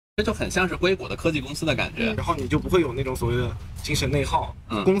这就很像是硅谷的科技公司的感觉。然后你就不会有那种所谓的精神内耗。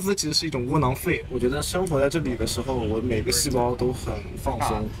工资其实是一种窝囊废。我觉得生活在这里的时候，我每个细胞都很放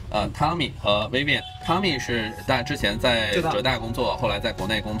松。Tommy 和 Vivian，Tommy 是之前在浙大工作，后来在国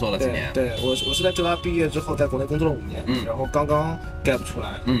内工作了几年。对，我是在浙大毕业之后，在国内工作了5年，然后刚刚 gap 出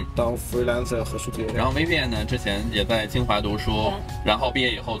来，当 freelancer 和数据。然后 Vivian 呢，之前也在清华读书，然后毕业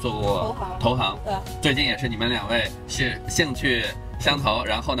以后做过投行。最近也是你们2位是兴趣相投，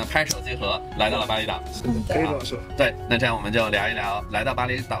然后呢拍手即合，来到了巴厘岛。可以这么说。对，那这样我们就聊一聊来到巴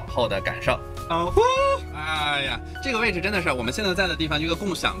厘岛后的感受。哎呀，这个位置真的是我们现在在的地方一个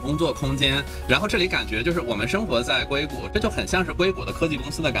共享工作空间，然后这里感觉就是我们生活在硅谷，这就很像是硅谷的科技公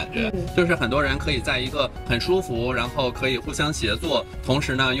司的感觉，就是很多人可以在一个很舒服，然后可以互相协作，同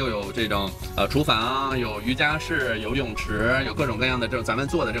时呢又有这种厨房，有瑜伽室，有泳池，有各种各样的这种咱们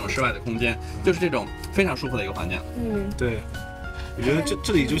做的这种室外的空间，就是这种非常舒服的一个环境。对，我觉得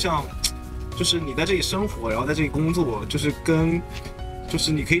这里就像，就是你在这里生活，然后在这里工作，就是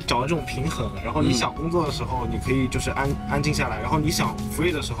你可以找到这种平衡，然后你想工作的时候，你可以就是安静下来，然后你想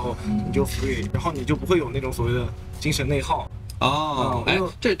free 的时候，你就 free， 然后你就不会有那种所谓的精神内耗。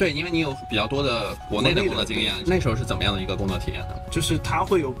这对，因为你有比较多的国内的工作经验，那时候是怎么样的一个工作体验呢？就是他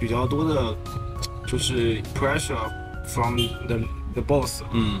会有比较多的，就是 pressure from the boss，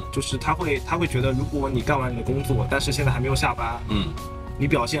 就是他会觉得，如果你干完你的工作，但是现在还没有下班，你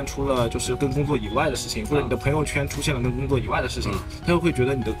表现出了就是跟工作以外的事情，或者你的朋友圈出现了跟工作以外的事情，他就会觉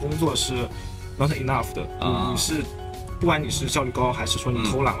得你的工作是 not enough 的。你是不管你是效率高，还是说你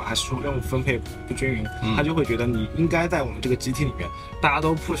偷懒了，还是说任务分配不均匀，他就会觉得你应该在我们这个集体里面，大家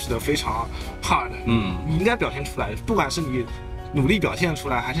都 push 的非常 hard，你应该表现出来，不管是你努力表现出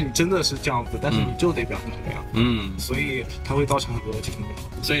来，还是你真的是这样子，但是你就得表现成这样。所以它会造成很多的精神内耗。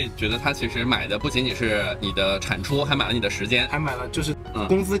所以觉得他其实买的不仅仅是你的产出，还买了你的时间，还买了就是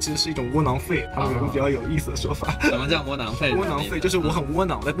工资其实是一种窝囊费。他们有一个比较有意思的说法。什么叫窝囊费？窝囊费就是我很窝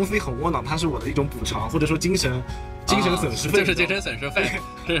囊，在公司里很窝囊，它是我的一种补偿，或者说精神损失费，就是精神损失费。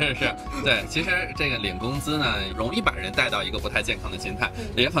是，对。其实这个领工资呢，容易把人带到一个不太健康的心态。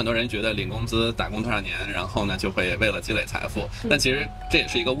也很多人觉得领工资打工多少年，然后呢就会为了积累财富，但其实这也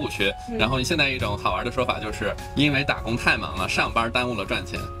是一个误区。然后现在一种好玩的说法就是，因为打工太忙了，上班耽误了赚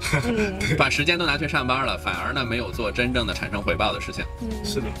钱，把时间都拿去上班了，反而呢没有做真正的产生回报的事情。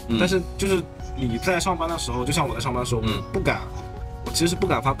是的，但是就是你在上班的时候，就像我在上班的时候，我其实是不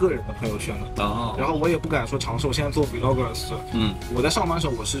敢发个人的朋友圈的，然后我也不敢说尝试。我现在做 vloggers，我在上班的时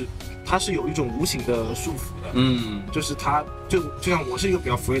候，它是有一种无形的束缚的，就是它就像我是一个比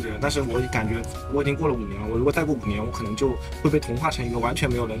较 free 的人，但是我感觉我已经过了5年了，我如果再过5年，我可能就会被同化成一个完全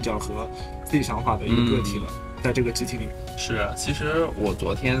没有棱角和自己想法的一个个体了。在这个集体里面。是，其实我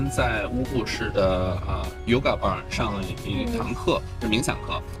昨天在乌布市的yoga bar 上了一堂课，是冥想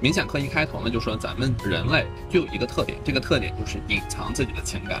课。冥想课一开头呢，就说咱们人类就有一个特点，这个特点就是隐藏自己的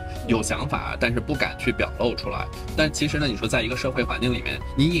情感，有想法，但是不敢去表露出来。但其实呢，你说在一个社会环境里面，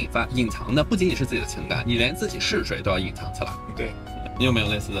你隐藏的不仅仅是自己的情感，你连自己是谁都要隐藏起来。对，你有没有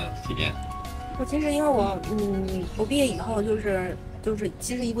类似的体验？我其实因为我毕业以后就是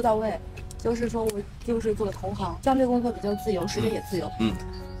其实一步到位。就是说我就是做的投行，相对工作比较自由，时间也自由。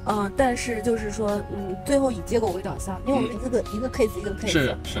但是就是说，最后以结果为导向，因为我们一个 case 一个 case，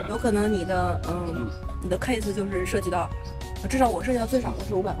 是有可能你的case 就是涉及到，至少我涉及到最少的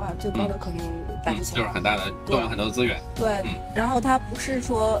是500万，最高的可能8000，就是很大的动用很多资源。对，然后它不是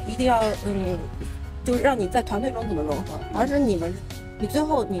说一定要就是让你在团队中怎么融合，而是你最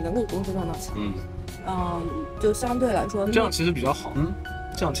后你能给公司赚到钱。就相对来说，这样其实比较好。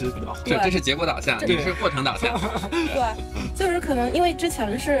这样其实比较好。这是结果导向，你是过程导向。对，就是可能因为之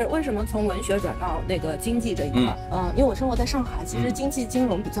前是为什么从文学转到那个经济这一块，因为我生活在上海，其实经济金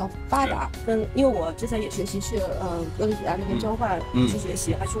融比较发达，因为我之前也学习去哥伦比亚那边交换去学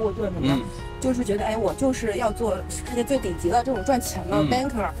习，还去沃顿什么的，就是觉得我就是要做世界最顶级的这种赚钱的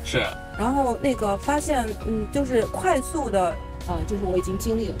banker。是。然后那个发现，就是快速的，就是我已经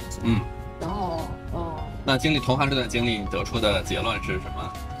经历了这些，然后那经历同行这段经历，你得出的结论是什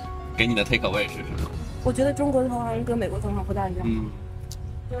么？给你的 take away 是什么？我觉得中国的投行跟美国投行不大一样。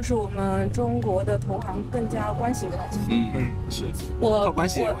就是我们中国的投行更加关系为导向。是。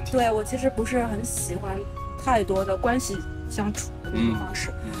我其实不是很喜欢太多的关系相处的那种方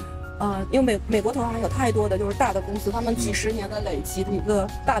式。因为美国投行有太多的就是大的公司，他们几十年的累积的一个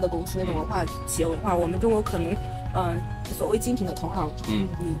大的公司那种文化，企业文化。我们中国可能所谓精品的投行，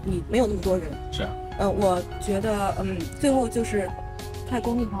你没有那么多人。是。我觉得最后就是太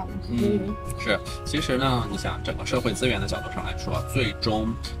功利化了。是。其实呢，你想整个社会资源的角度上来说，最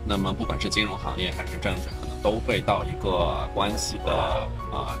终那么不管是金融行业还是政治，可能都会到一个关系的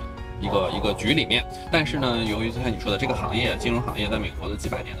一个局里面。但是呢，由于就像你说的，这个行业金融行业在美国的几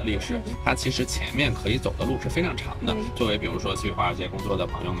百年的历史，它其实前面可以走的路是非常长的。作为比如说去华尔街工作的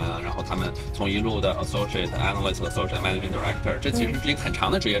朋友们，然后他们从一路的 associate analyst、associate managing director， 这其实是一个很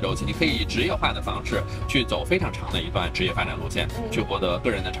长的职业周期。你可以以职业化的方式去走非常长的一段职业发展路线，去获得个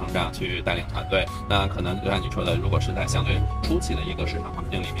人的成长，去带领团队。那可能就像你说的，如果是在相对初期的一个市场环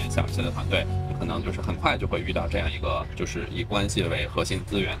境里面，小一些的团队，可能就是很快就会遇到这样一个就是以关系为核心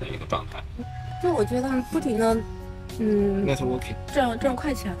资源的一个状态。就我觉得不停的networking 挣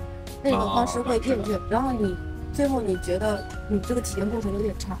快钱那种方式会厌倦，然后你最后你觉得你这个体验过程有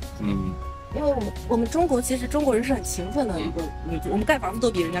点差。因为我们中国其实中国人是很勤奋的一个民族，我们盖房子都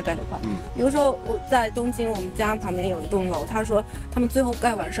比人家盖得快。比如说我在东京，我们家旁边有一栋楼，他说他们最后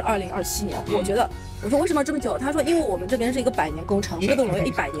盖完是2027年。我说为什么这么久？他说因为我们这边是一个100年工程，一个栋楼要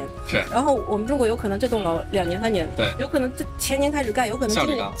100年。是。然后我们中国有可能这栋楼2年3年，对，有可能这前年开始盖，有可能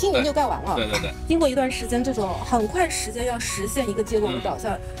今年就盖完了。对。经过一段时间，这种很快时间要实现一个结果的导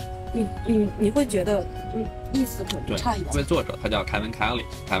向。你会觉得意思可能差一点。这位作者他叫凯文卡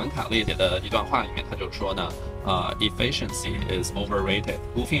利写的一段话里面，他就说呢，efficiency is overrated,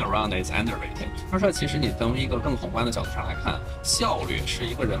 moving around is underrated。他说，其实你从一个更宏观的角度上来看，效率是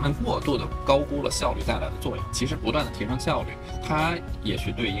一个人们过度的高估了效率带来的作用。其实不断的提升效率，它也许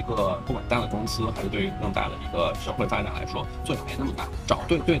对一个不稳当的公司，还是对于更大的一个社会发展来说，作用没那么大。找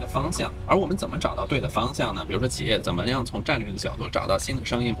对的方向，而我们怎么找到对的方向呢？比如说企业怎么样从战略的角度找到新的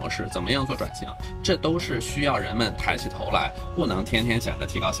商业模式，怎么样做转型，这都是需要人们抬起头来，不能天天想着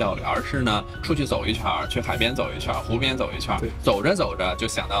提高效率，而是呢出去走一圈，去海边走一圈，湖边走一圈，走着走着就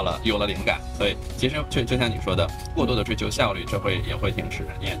想到了，有了灵感。所以其实就像你说的，过多的追求效率，这也会挺使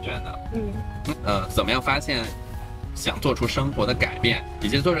人厌倦的。怎么样发现想做出生活的改变，以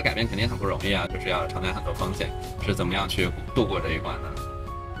及做这改变肯定很不容易啊，就是要承担很多风险，是怎么样去度过这一关呢？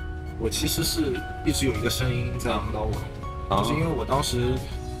我其实是一直有一个声音在引导我，就是因为我当时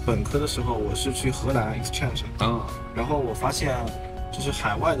本科的时候，我是去荷兰 exchange，然后我发现就是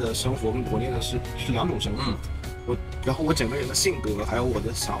海外的生活跟国内的是2种生活。然后我整个人的性格还有我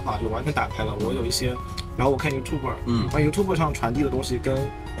的想法就完全打开了。我有一些，然后我看 YouTuber，YouTuber 上传递的东西跟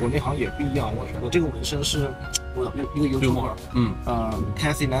国内好像也不一样。我这个纹身是我一个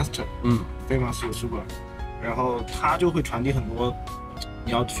YouTuber，Cathy Nestor，famous YouTuber，然后他就会传递很多。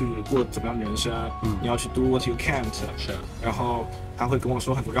你要去过怎么样的人生，你要去 do what you can't， 是，然后他会跟我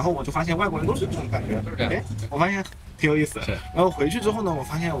说很多，然后我就发现外国人都是这种感觉，我发现挺有意思。然后回去之后呢，我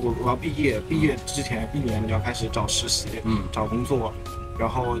发现我要毕业之前1年你要开始找实习，找工作，然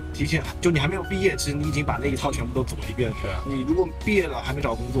后提前就你还没有毕业，其实你已经把那一套全部都走了一遍。你如果毕业了还没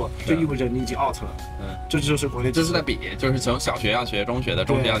找工作，就意味着你已经 out 了。这就是国内，这是在比，就是从小学要学中学的，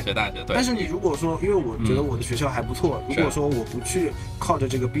中学要学大学。对。但是你如果说，因为我觉得我的学校还不错，如果说我不去靠着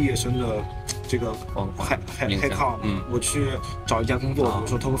这个毕业生的这个黑靠，我去找一家工作，比如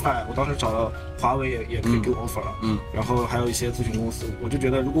说 Top 5，我当时找了华为也可以给我 offer 了，然后还有一些咨询公司，我就觉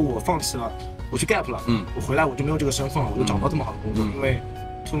得如果我放弃了，我去 gap 了，我回来我就没有这个身份了，我就找不到这么好的工作，因为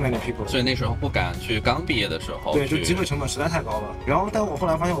too many people。所以那时候不敢去，刚毕业的时候，对，就机会成本实在太高了。然后，但我后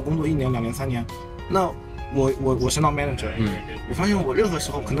来发现，我工作1年、2年、3年，那我升到 manager，我发现我任何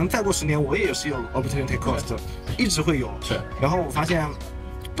时候可能再过10年，我也是有 opportunity cost，一直会有。是。然后我发现，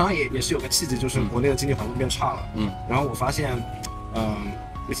当然也是有个契机，就是国内的经济环境变差了。然后我发现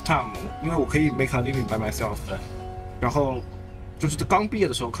，it's time， 因为我可以 make a living by myself。对。然后就是刚毕业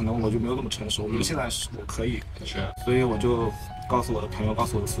的时候，可能我就没有那么成熟，我觉得现在是我可以。是。所以我就告诉我的朋友，告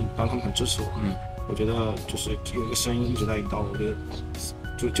诉我的父母，让他们很支持我。我觉得就是有一个声音一直在引导我，我觉得。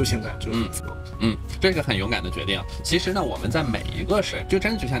就现在就这个很勇敢的决定。其实呢，我们在每一个就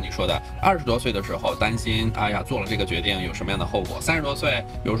真的就像你说的，20多岁的时候担心，哎呀，做了这个决定有什么样的后果？30多岁，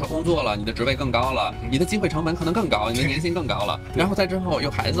比如说工作了，你的职位更高了，你的机会成本可能更高，你的年薪更高了。然后在之后有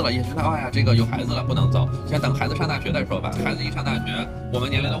孩子了，也觉得，哎呀，这个有孩子了不能走，先等孩子上大学再说吧。孩子一上大学，我们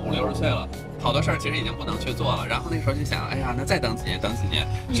年龄都50、60岁了。好多事儿其实已经不能去做了，然后那时候就想，哎呀，那再等几年，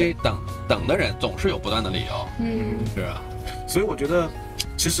这等的人总是有不断的理由，是啊，所以我觉得，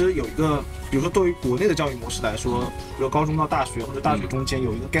其实有一个，比如说对于国内的教育模式来说，比如高中到大学或者大学中间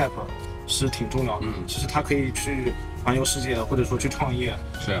有一个 gap 是挺重要的，其实他可以去环游世界，或者说去创业，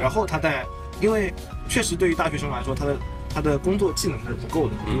是，然后因为确实对于大学生来说，他的工作技能是不够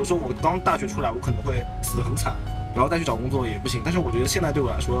的，比如说我刚大学出来，我可能会死得很惨。然后再去找工作也不行，但是我觉得现在对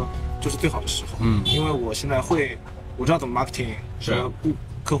我来说就是最好的时候，因为我现在我知道怎么 marketing， 和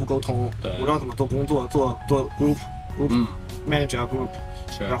客户沟通，我知道怎么做工作，做 group manager group，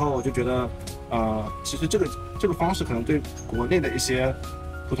 然后我就觉得，其实这个方式可能对国内的一些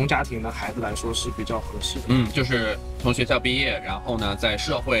普通家庭的孩子来说是比较合适的。就是从学校毕业，然后呢，在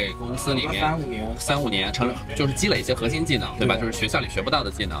社会公司里面3-5年就是积累一些核心技能，对吧？就是学校里学不到的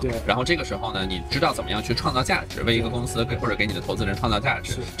技能。对。然后这个时候呢，你知道怎么样去创造价值，为一个公司或者给你的投资人创造价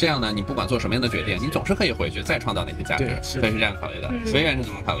值。这样呢，你不管做什么样的决定，你总是可以回去再创造那些价值。所以是这样考虑的。Vivian是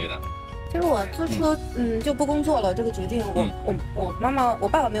怎么考虑的？其实我做出就不工作了这个决定，我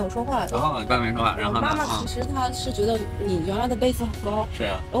爸爸没有说话。你爸爸没说话，然后呢？妈妈其实她是觉得你原来的 base 很高。是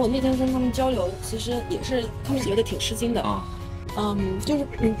啊。然后我那天跟他们交流，其实也是他们觉得挺吃惊的。就是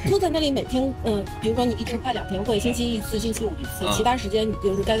你坐在那里每天，比如说你一周开2天会，星期1次，星期5一次，其他时间你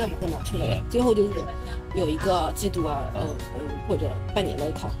就是该干嘛干嘛去了。最后就是有一个季度啊，或者半年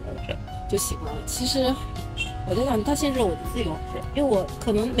的考核，就喜欢了。其实我在想，它限制了我的自由，因为我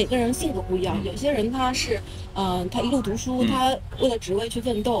可能每个人性格不一样，有些人他是，他一路读书，他为了职位去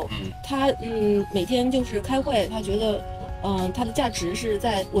奋斗，他每天就是开会，他觉得。它的价值是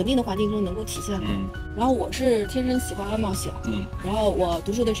在稳定的环境中能够体现的。然后我是天生喜欢冒险，然后我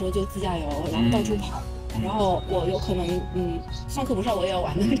读书的时候就自驾游，然后到处跑，然后我有可能上课不上我也要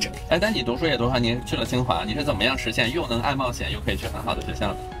玩的那种。但你读书也多少年去了清华，你是怎么样实现又能爱冒险又可以去很好的学校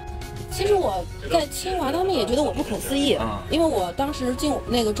的？其实我在清华，他们也觉得我不可思议，因为我当时进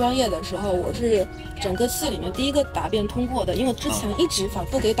那个专业的时候，我是整个系里面第一个答辩通过的，因为之前一直反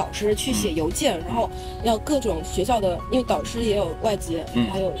复给导师去写邮件，然后要各种学校的，因为导师也有外籍，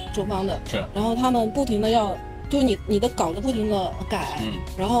还有中方的，然后他们不停的要，就是你的稿子不停的改，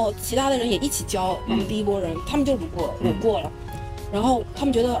然后其他的人也一起教，我们第一波人，他们就如果我过了。然后他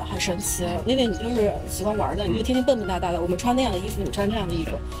们觉得很神奇，因为你就是喜欢玩的，你就天天笨笨哒哒的，我们穿那样的衣服，你穿这样的衣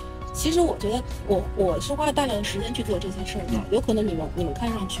服。其实我觉得我是花了大量的时间去做这些事儿的，有可能你们看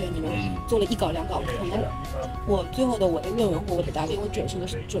上去你们做了1稿2稿，可能我最后的我的论文或我的答辩，我准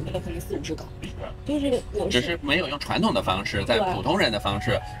备了可能40-50稿，就是我只是没有用传统的方式，在普通人的方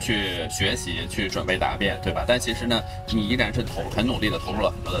式去学习去准备答辩，对吧？但其实呢，你依然是很努力的投入了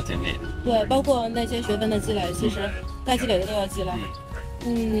很多的精力。对，包括那些学分的积累，其实该积累的都要积累。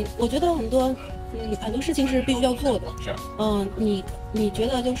我觉得很多事情是必须要做的。你觉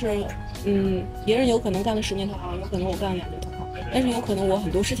得就是，别人有可能干了10年投行，有可能我干了2年投行，但是有可能我很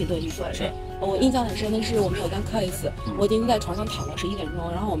多事情都已经做了。我印象很深的是，我们有单 case，我已经在床上躺了11点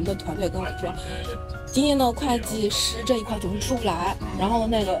钟，然后我们的团队跟我说，今天的会计师这一块总是出不来，然后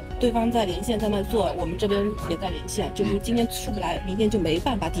那个对方在连线在那做，我们这边也在连线，就是今天出不来，明天就没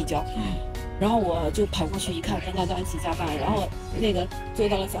办法递交。然后我就跑过去一看，跟大家一起加班，然后那个做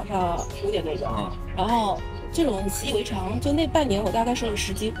到了早上5点多钟，然后这种习以为常，就那半年我大概瘦了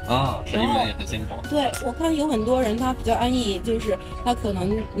10斤，10斤也很辛苦。对，我看有很多人他比较安逸，就是他可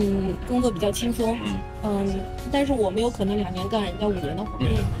能工作比较轻松，但是我没有可能2年干人家5年的活。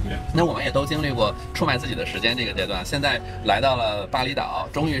那我们也都经历过出卖自己的时间这个阶段，现在来到了巴厘岛，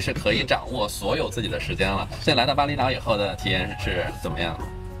终于是可以掌握所有自己的时间了。现在来到巴厘岛以后的体验是怎么样的？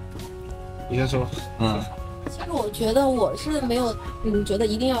你先说。其实我觉得我是没有，觉得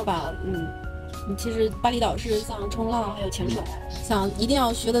一定要把，其实巴厘岛是像冲浪还有潜水，想一定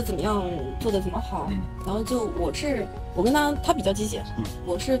要学的怎么样，做的怎么好。然后我跟他比较极简，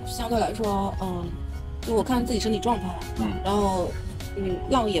我是相对来说，就我看自己身体状态，然后，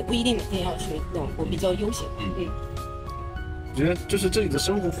浪也不一定每天要去弄，我比较悠闲。我觉得就是这里的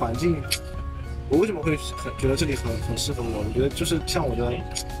生活环境。我为什么会觉得这里很适合我？我觉得就是像我的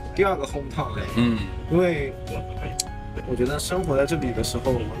第2个 hometown，因为我觉得生活在这里的时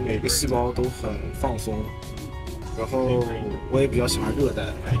候，每个细胞都很放松，然后我也比较喜欢热带，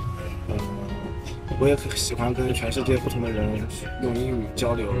我也喜欢跟全世界不同的人用英语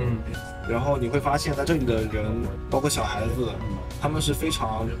交流，然后你会发现在这里的人，包括小孩子，他们是非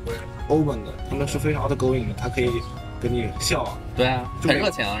常 open 的，他们是非常 outgoing 的，他可以跟你笑，对啊，很热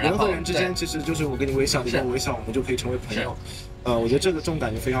情。人和人之间其实就是我给你微笑，你跟我微笑，我们就可以成为朋友。我觉得这种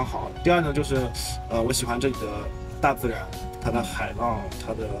感觉非常好。第二呢，就是我喜欢这里的大自然，它的海浪，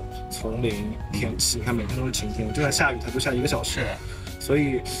它的丛林，天气，你看每天都是晴天，就算下雨它就下1个小时，所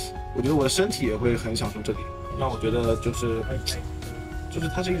以我觉得我的身体也会很享受这里。让我觉得就是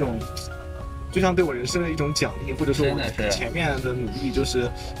它是一种。就像对我人生的一种奖励，或者说我前面的努力，就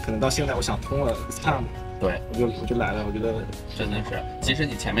是可能到现在我想通了 ，it's time。对，我就来了，我觉得真的是，其实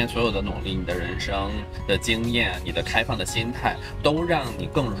你前面所有的努力，你的人生的经验，你的开放的心态，都让你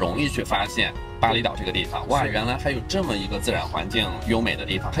更容易去发现巴厘岛这个地方，哇，原来还有这么一个自然环境优美的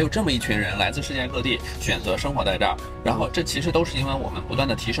地方，还有这么一群人来自世界各地选择生活在这儿，然后这其实都是因为我们不断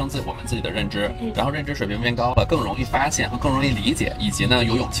的提升我们自己的认知，然后认知水平变高了，更容易发现和更容易理解，以及呢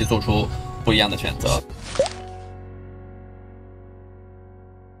有勇气做出不一样的选择。